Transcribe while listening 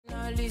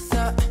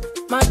Monalisa,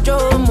 macho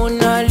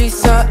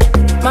Monalisa,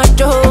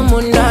 macho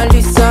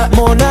Monalisa.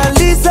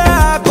 Monalisa,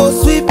 I go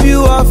sweep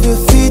you off your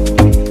feet.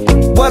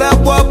 What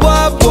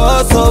up,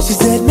 so she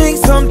said make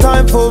some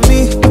time for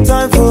me,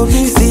 time for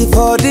me. See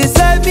for this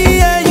like me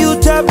and you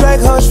tap like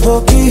hush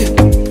for me.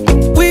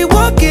 We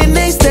walking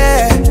next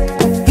there,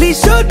 please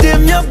show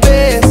them your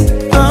best.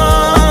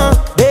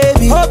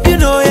 Baby, hope you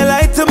know you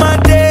light to my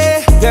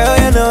day. Girl,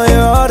 you know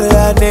you're all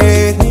that I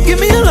need. Give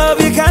me your love,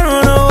 you can't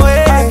run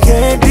away. I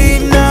can't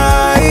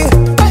deny.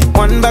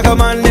 One back of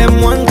man,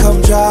 them one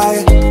come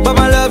try. But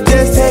my love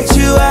just takes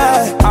you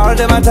out. All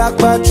them I talk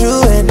about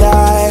you and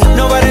I.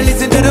 Nobody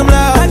listen to them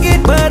loud. I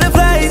get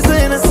butterflies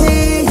when I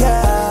see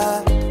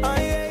ya.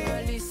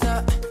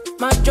 Monalisa,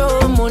 macho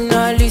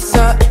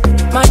Monalisa,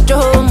 macho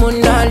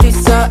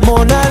Monalisa.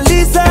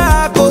 Monalisa,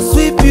 I go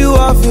sweep you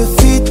off your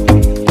feet.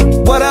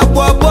 What up,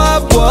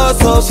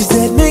 so she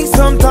said make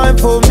some time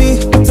for me,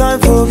 time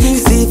for me.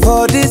 See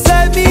for this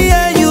like me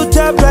and you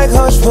tap like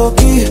hush for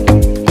me.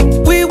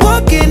 We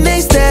walking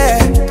next there,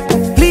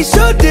 please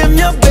show them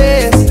your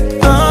best.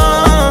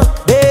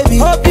 Baby,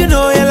 hope you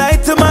know you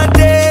light to my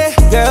day.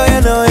 Girl,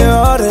 you know you're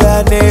all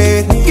that I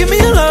need. Give me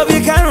your love,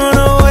 you can't run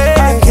away.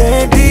 I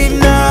can't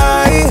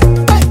deny.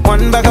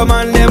 One back of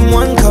man, them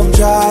one come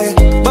try.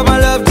 But my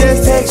love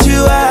just takes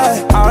you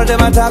out. All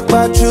them I talk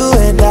about you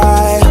and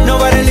I.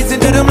 Nobody listen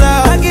to them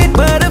loud. I get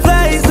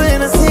butterflies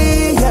when I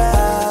see ya.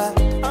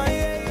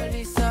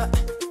 Monalisa,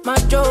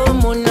 macho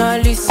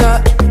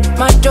Monalisa,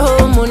 macho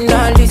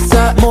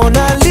Monalisa.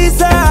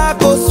 Monalisa, I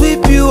go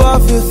sweep you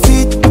off your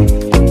feet.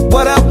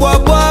 What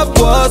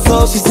up,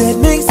 so she said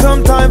make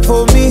some time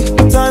for me,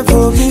 time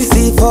for me.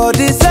 See for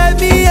this like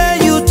me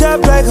and you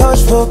tap like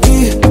hush for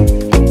me.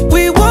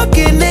 We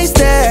walking next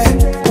there,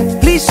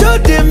 please show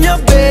them your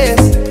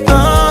best.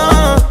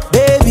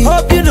 Baby,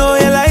 hope you know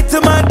you light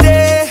to my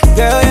day.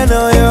 Girl, you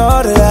know you're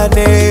all that I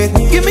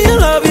need. Give me your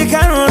love, you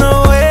can't run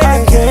away.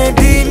 I can't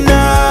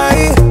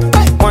deny.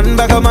 One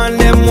back of man,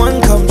 them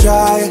one come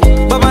try.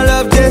 But my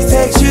love just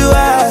takes you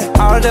out.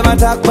 All them I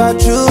talk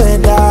about you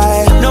and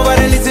I.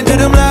 Nobody